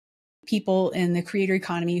probably people in the creator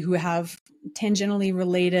economy who have tangentially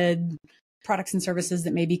related products and services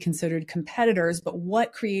that may be considered competitors. But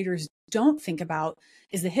what creators don't think about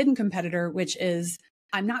is the hidden competitor, which is,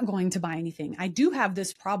 I'm not going to buy anything. I do have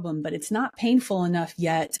this problem, but it's not painful enough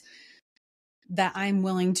yet that I'm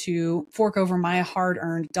willing to fork over my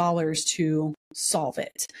hard-earned dollars to solve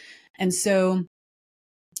it. And so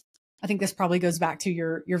I think this probably goes back to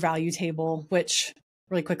your value table, which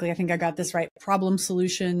really quickly, I think I got this right. Problem,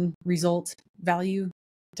 solution, result, value.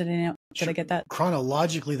 Did I get that?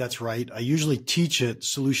 Chronologically, that's right. I usually teach it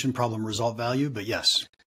solution, problem, result, value, but yes.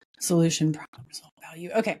 Solution, problem, result,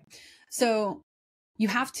 value. Okay. So you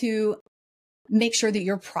have to make sure that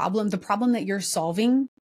the problem that you're solving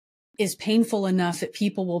is painful enough that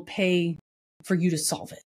people will pay for you to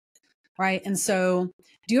solve it. Right. And so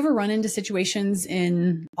do you ever run into situations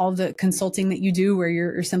in all the consulting that you do where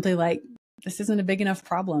you're simply like, this isn't a big enough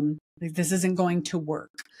problem. Like, this isn't going to work,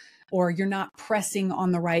 or you're not pressing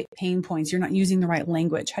on the right pain points. You're not using the right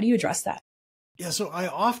language. How do you address that? Yeah, so I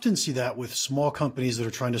often see that with small companies that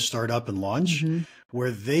are trying to start up and launch, where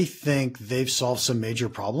they think they've solved some major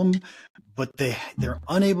problem, but they're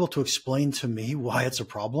unable to explain to me why it's a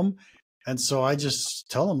problem. And so I just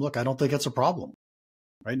tell them, look, I don't think it's a problem.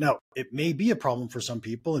 Right now, it may be a problem for some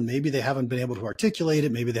people, and maybe they haven't been able to articulate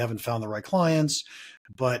it. Maybe they haven't found the right clients.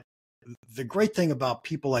 But the great thing about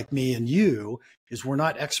people like me and you is we're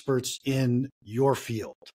not experts in your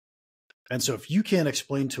field. And so if you can't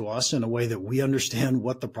explain to us in a way that we understand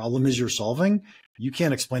what the problem is you're solving, you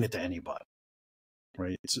can't explain it to anybody.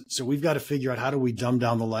 Right. So we've got to figure out, how do we dumb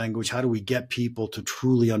down the language? How do we get people to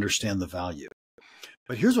truly understand the value?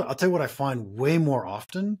 But I'll tell you what I find way more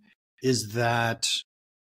often is that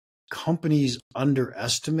companies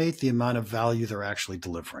underestimate the amount of value they're actually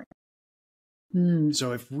delivering.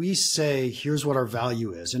 So if we say, here's what our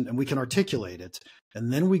value is, and we can articulate it,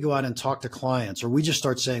 and then we go out and talk to clients, or we just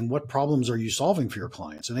start saying, what problems are you solving for your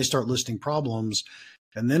clients? And they start listing problems.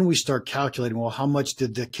 And then we start calculating, well, how much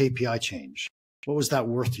did the KPI change? What was that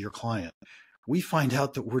worth to your client? We find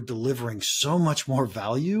out that we're delivering so much more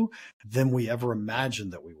value than we ever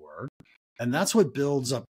imagined that we were. And that's what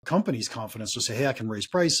builds up companies' confidence to say, hey, I can raise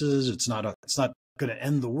prices. It's not going to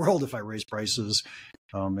end the world if I raise prices.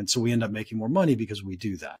 And so we end up making more money because we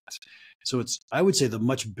do that. So I would say the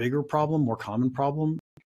much bigger problem, more common problem,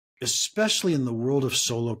 especially in the world of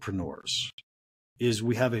solopreneurs, is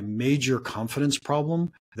we have a major confidence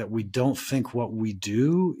problem that we don't think what we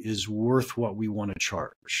do is worth what we want to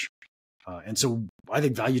charge. And so I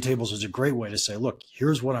think value tables is a great way to say, look,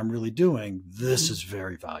 here's what I'm really doing. This is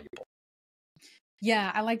very valuable.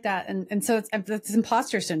 Yeah, I like that. And so it's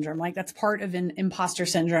imposter syndrome. Like, that's part of an imposter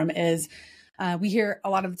syndrome is we hear a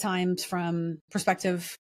lot of the times from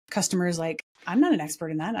prospective customers, like, I'm not an expert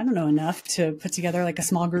in that. I don't know enough to put together like a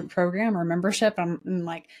small group program or membership. I'm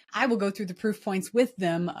like, I will go through the proof points with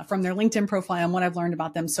them from their LinkedIn profile and what I've learned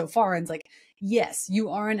about them so far. And it's like, yes, you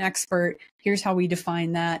are an expert. Here's how we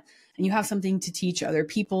define that. And you have something to teach other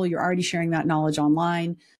people. You're already sharing that knowledge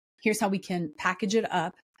online. Here's how we can package it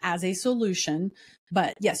up as a solution.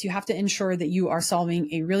 But yes, you have to ensure that you are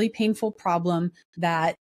solving a really painful problem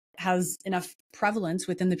that has enough prevalence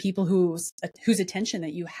within the people whose attention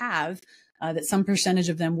that you have, that some percentage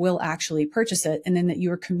of them will actually purchase it. And then that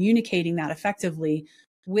you are communicating that effectively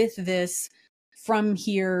with this from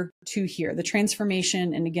here to here, the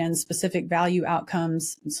transformation, and again, specific value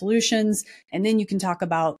outcomes and solutions. And then you can talk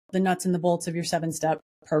about the nuts and the bolts of your 7-step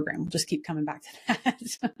program. We'll just keep coming back to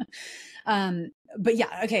that. But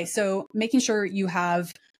yeah, okay. So making sure you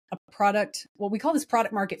have a product, well, we call this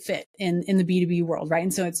product market fit in the B2B world, right?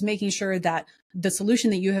 And so it's making sure that the solution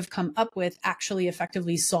that you have come up with actually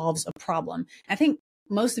effectively solves a problem. I think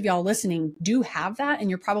most of y'all listening do have that, and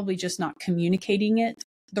you're probably just not communicating it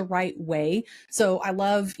the right way. So I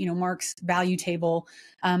love, Mark's value table.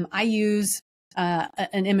 I use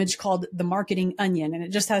an image called the marketing onion, and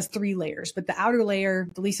it just has 3 layers. But the outer layer,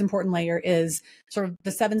 the least important layer, is sort of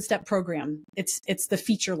the 7-step program. It's the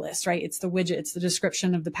feature list, right? It's the widget, it's the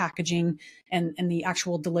description of the packaging and the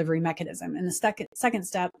actual delivery mechanism. And the second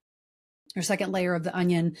step, or second layer of the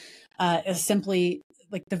onion, is simply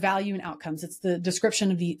like the value and outcomes. It's the description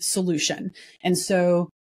of the solution. And so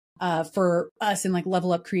for us in like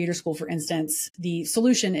Level Up Creator School, for instance, the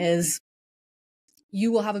solution is you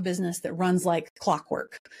will have a business that runs like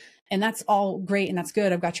clockwork. And that's all great and that's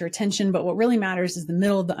good. I've got your attention. But what really matters is the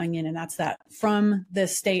middle of the onion. And that's that from the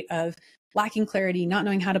state of lacking clarity, not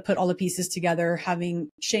knowing how to put all the pieces together, having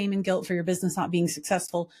shame and guilt for your business not being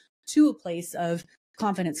successful, to a place of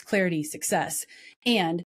confidence, clarity, success.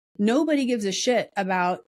 And nobody gives a shit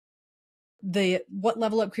about what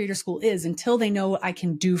Level Up Creator School is until they know what I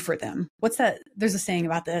can do for them. What's that? There's a saying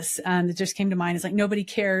about this that just came to mind. It's like, nobody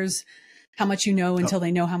cares how much you know until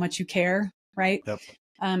they know how much you care. Right. Yep.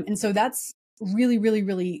 And so that's really, really,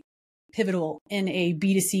 really pivotal in a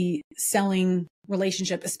B2C selling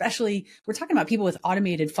relationship, especially we're talking about people with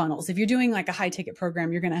automated funnels. If you're doing like a high ticket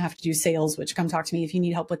program, you're going to have to do sales, which come talk to me if you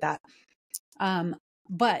need help with that.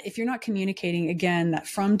 But if you're not communicating, again, that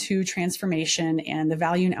from to transformation and the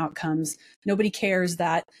value and outcomes, nobody cares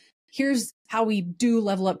that here's how we do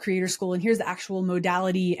level up creator school and here's the actual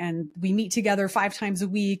modality and we meet together 5 times a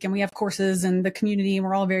week and we have courses and the community and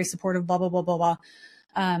we're all very supportive, blah, blah, blah, blah,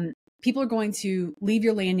 blah. People are going to leave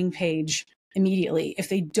your landing page immediately if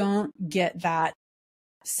they don't get that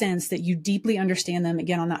sense that you deeply understand them,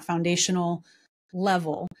 again, on that foundational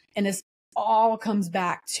level. And this all comes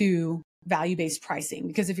back to value-based pricing,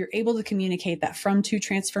 because if you're able to communicate that from to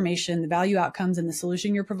transformation, the value outcomes and the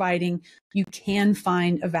solution you're providing, you can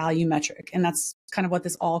find a value metric. And that's kind of what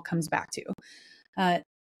this all comes back to.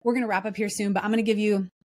 We're going to wrap up here soon, but I'm going to give you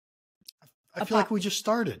I feel like we just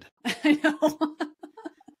started. I know.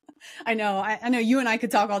 I know. I know you and I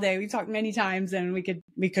could talk all day. We've talked many times and we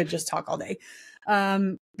could just talk all day.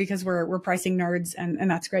 Because we're pricing nerds and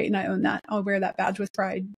that's great. And I own that. I'll wear that badge with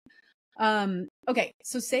pride. Okay.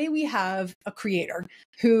 So say we have a creator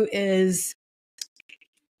who is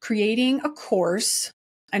creating a course.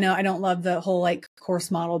 I know I don't love the whole like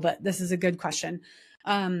course model, but this is a good question.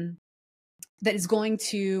 That is going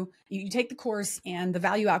to, you take the course and the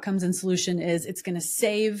value outcomes and solution is it's going to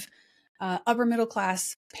save upper middle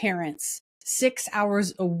class parents 6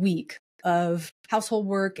 hours a week of household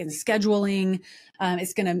work and scheduling.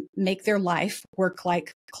 It's going to make their life work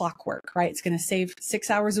like clockwork, right? It's going to save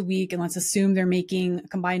 6 hours a week. And let's assume they're making a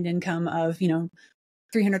combined income of,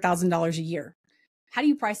 $300,000 a year. How do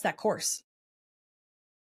you price that course?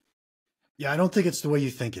 Yeah, I don't think it's the way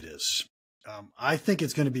you think it is. I think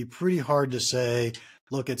it's going to be pretty hard to say,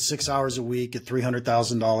 look, at 6 hours a week at $300,000,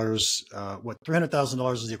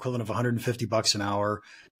 $300,000 is the equivalent of $150 an hour.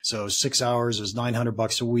 So 6 hours is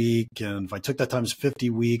 $900 a week. And if I took that times 50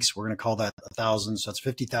 weeks, we're going to call that 1,000. So that's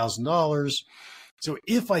 $50,000. So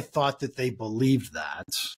if I thought that they believed that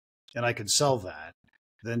and I could sell that,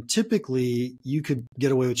 then typically you could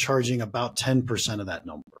get away with charging about 10% of that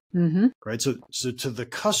number, right? So to the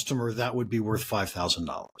customer, that would be worth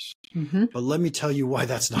 $5,000. But let me tell you why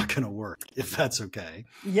that's not going to work, if that's okay.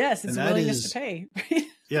 Yes, it's willingness to pay.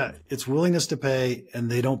 Yeah, it's willingness to pay,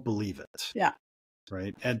 and they don't believe it. Yeah.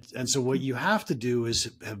 Right. And so what you have to do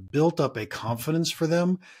is have built up a confidence for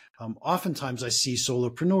them. Oftentimes I see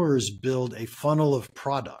solopreneurs build a funnel of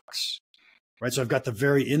products. Right. So I've got the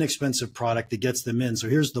very inexpensive product that gets them in. So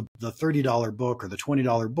here's the $30 book or the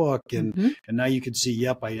 $20 book. And now you can see,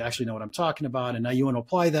 yep, I actually know what I'm talking about. And now you want to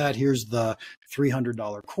apply that. Here's the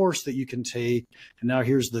 $300 course that you can take. And now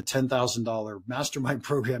here's the $10,000 mastermind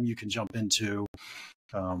program you can jump into.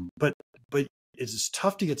 But it's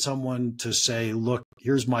tough to get someone to say, look,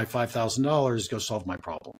 here's my $5,000, go solve my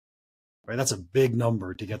problem. Right. That's a big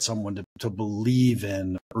number to get someone to believe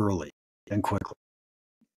in early and quickly.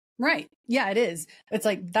 Right. Yeah, it is. It's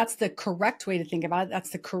like, that's the correct way to think about it.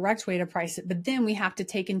 That's the correct way to price it. But then we have to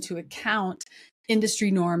take into account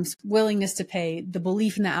industry norms, willingness to pay, the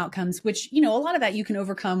belief in the outcomes, which, a lot of that you can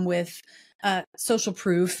overcome with social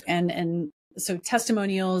proof and so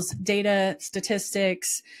testimonials, data,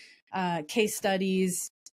 statistics, case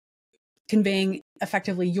studies, conveying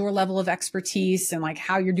effectively your level of expertise and like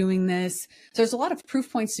how you're doing this. So there's a lot of proof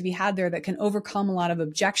points to be had there that can overcome a lot of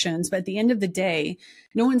objections. But at the end of the day,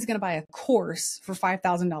 no one's going to buy a course for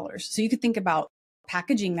 $5,000. So you could think about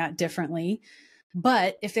packaging that differently.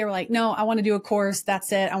 But if they were like, no, I want to do a course,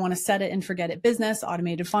 that's it. I want to set it and forget it. Business,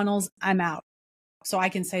 automated funnels, I'm out. So I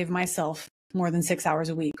can save myself more than 6 hours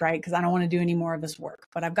a week, right? Because I don't want to do any more of this work,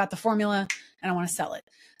 but I've got the formula and I want to sell it.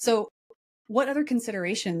 So what other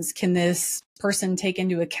considerations can this person take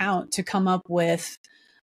into account to come up with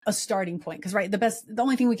a starting point? Because, right, the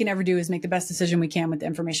only thing we can ever do is make the best decision we can with the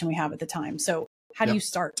information we have at the time. So how do you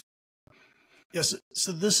start? Yes.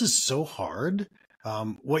 So this is so hard.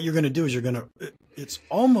 What you're going to do is it's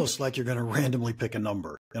almost like you're going to randomly pick a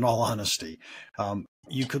number, in all honesty.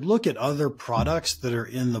 You could look at other products that are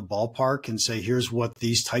in the ballpark and say, here's what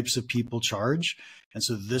these types of people charge. And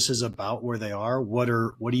so this is about where they are. What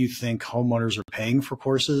do you think homeowners are paying for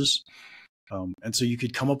courses? And so you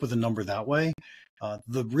could come up with a number that way.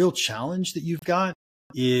 The real challenge that you've got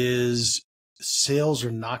is sales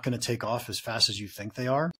are not going to take off as fast as you think they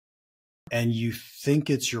are. And you think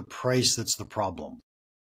it's your price that's the problem.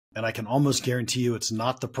 And I can almost guarantee you it's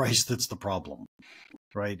not the price that's the problem,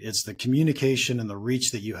 right? It's the communication and the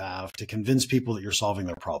reach that you have to convince people that you're solving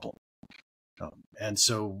their problem. And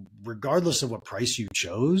so regardless of what price you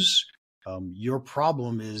chose, your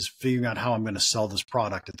problem is figuring out how I'm going to sell this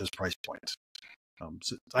product at this price point.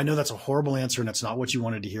 So I know that's a horrible answer and it's not what you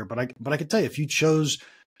wanted to hear, but I can tell you, if you chose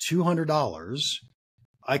 $200,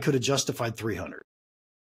 I could have justified 300,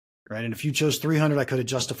 right? And if you chose 300, I could have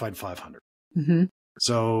justified 500. Mm-hmm.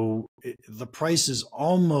 So the price is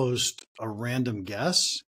almost a random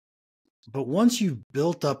guess. But once you've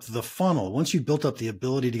built up the funnel, once you've built up the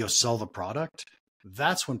ability to go sell the product,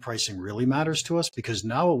 that's when pricing really matters to us, because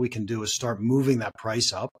now what we can do is start moving that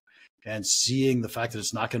price up and seeing the fact that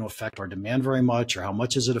it's not going to affect our demand very much, or how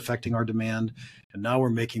much is it affecting our demand. And now we're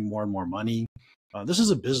making more and more money. This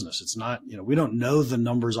is a business. It's not, we don't know the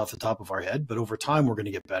numbers off the top of our head, but over time, we're going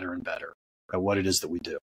to get better and better at what it is that we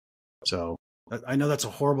do. So I know that's a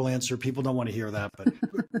horrible answer. People don't want to hear that, but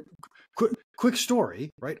quick story,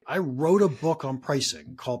 right? I wrote a book on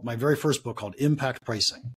pricing my very first book called Impact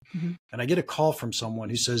Pricing. Mm-hmm. And I get a call from someone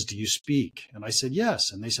who says, "Do you speak?" And I said,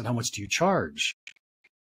 "Yes." And they said, "How much do you charge?"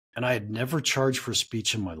 And I had never charged for a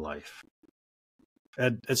speech in my life.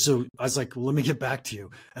 And so I was like, well, let me get back to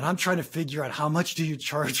you. And I'm trying to figure out, how much do you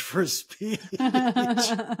charge for a speech?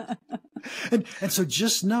 and so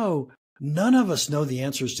just know, none of us know the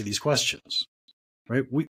answers to these questions, right?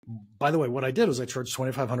 By the way, what I did was I charged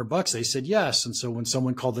 $2,500. They said yes. And so when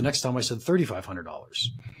someone called the next time, I said $3,500,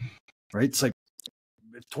 right? It's like,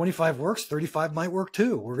 if 25 works, 35 might work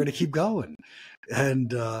too. We're going to keep going.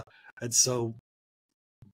 And so,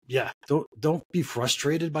 yeah, don't be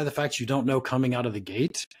frustrated by the fact you don't know coming out of the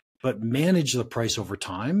gate, but manage the price over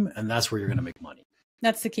time. And that's where you're going to make money.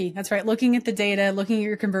 That's the key. That's right. Looking at the data, looking at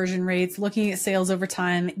your conversion rates, looking at sales over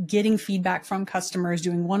time, getting feedback from customers,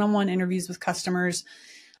 doing one-on-one interviews with customers,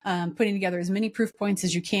 putting together as many proof points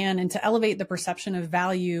as you can, and to elevate the perception of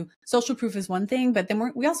value. Social proof is one thing, but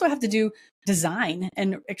then we also have to do design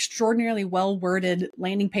and extraordinarily well-worded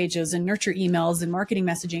landing pages and nurture emails and marketing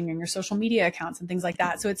messaging and your social media accounts and things like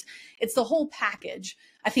that. So it's the whole package.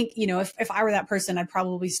 I think, if I were that person, I'd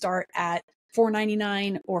probably start at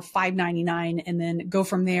 $4.99 or $5.99 and then go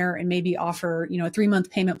from there, and maybe offer, a 3-month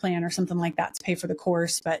payment plan or something like that to pay for the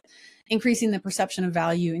course. But increasing the perception of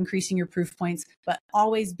value, increasing your proof points, but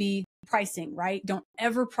always be pricing, right? Don't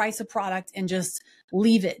ever price a product and just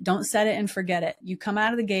leave it. Don't set it and forget it. You come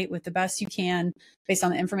out of the gate with the best you can based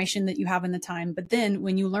on the information that you have in the time. But then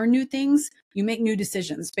when you learn new things, you make new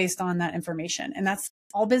decisions based on that information. And that's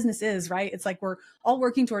all business is, right? It's like we're all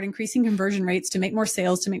working toward increasing conversion rates to make more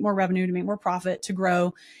sales, to make more revenue, to make more profit, to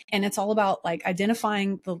grow. And it's all about like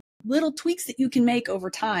identifying the little tweaks that you can make over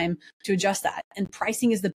time to adjust that. And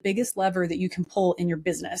pricing is the biggest lever that you can pull in your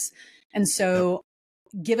business. And so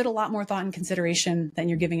give it a lot more thought and consideration than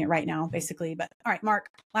you're giving it right now, basically. But all right, Mark,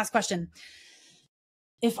 last question.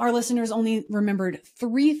 If our listeners only remembered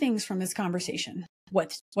 3 things from this conversation,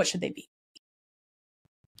 what should they be?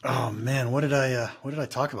 Oh man, what did I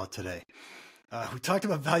talk about today? We talked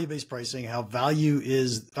about value-based pricing, how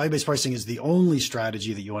value-based pricing is the only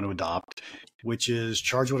strategy that you want to adopt, which is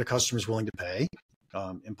charge what a customer is willing to pay.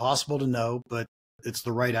 Impossible to know, but it's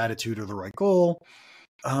the right attitude or the right goal.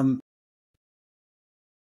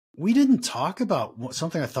 We didn't talk about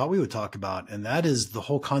something I thought we would talk about, and that is the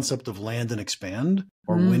whole concept of land and expand,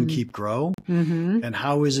 or win, keep, grow. Mm-hmm. And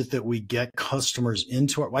how is it that we get customers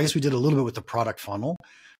into I guess we did a little bit with the product funnel,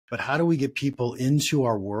 but how do we get people into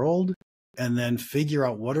our world and then figure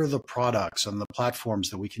out what are the products and the platforms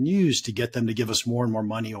that we can use to get them to give us more and more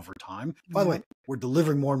money over time? By the way, we're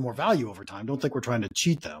delivering more and more value over time. Don't think we're trying to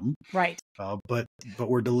cheat them. Right. But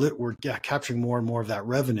we're capturing more and more of that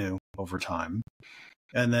revenue over time.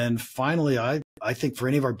 And then finally, I think for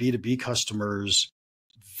any of our B2B customers,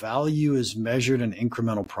 value is measured in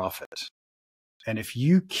incremental profit. And if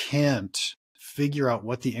you can't figure out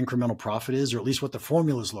what the incremental profit is, or at least what the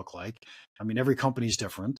formulas look like, I mean, every company is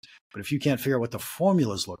different, but if you can't figure out what the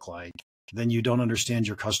formulas look like, then you don't understand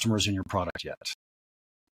your customers and your product yet.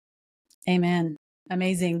 Amen.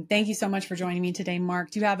 Amazing. Thank you so much for joining me today,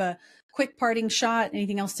 Mark. Do you have a quick parting shot?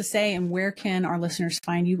 Anything else to say? And where can our listeners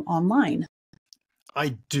find you online?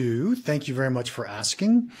 I do. Thank you very much for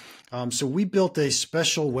asking. So we built a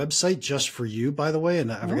special website just for you, by the way, and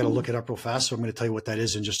I've got to look it up real fast. So I'm going to tell you what that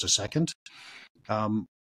is in just a second.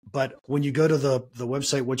 But when you go to the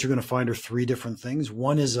website, what you're going to find are 3 different things.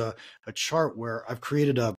 One is a chart where I've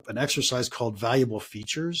created an exercise called Valuable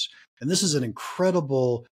Features. And this is an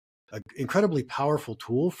incredibly powerful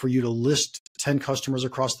tool for you to list 10 customers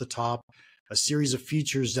across the top, a series of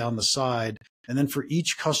features down the side, and then for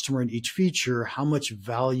each customer and each feature, how much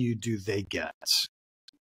value do they get?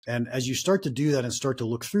 And as you start to do that and start to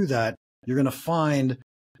look through that, you're going to find,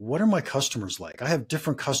 what are my customers like? I have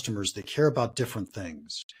different customers that care about different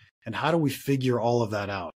things. And how do we figure all of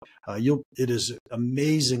that out? It is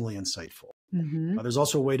amazingly insightful. Mm-hmm. There's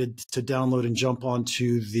also a way to download and jump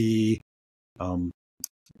onto the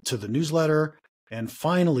newsletter. And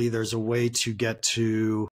finally, there's a way to get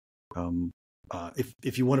to,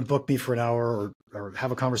 if you want to book me for an hour or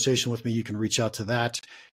have a conversation with me, you can reach out to that.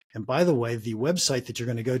 And by the way, the website that you're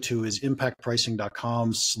going to go to is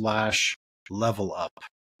impactpricing.com/level up.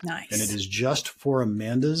 Nice. And it is just for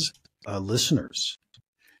Amanda's listeners.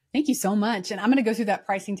 Thank you so much. And I'm going to go through that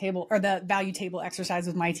pricing table or the value table exercise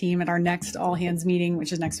with my team at our next all hands meeting,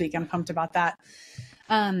 which is next week. I'm pumped about that.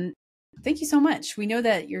 Thank you so much. We know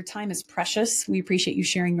that your time is precious. We appreciate you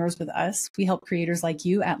sharing yours with us. We help creators like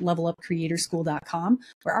you at levelupcreatorschool.com,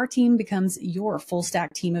 where our team becomes your full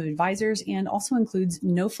stack team of advisors and also includes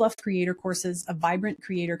no fluff creator courses, a vibrant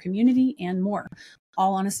creator community, and more,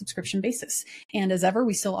 all on a subscription basis. And as ever,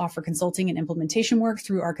 we still offer consulting and implementation work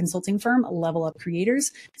through our consulting firm, Level Up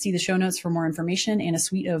Creators. See the show notes for more information and a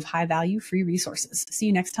suite of high value free resources. See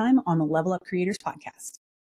you next time on the Level Up Creators podcast.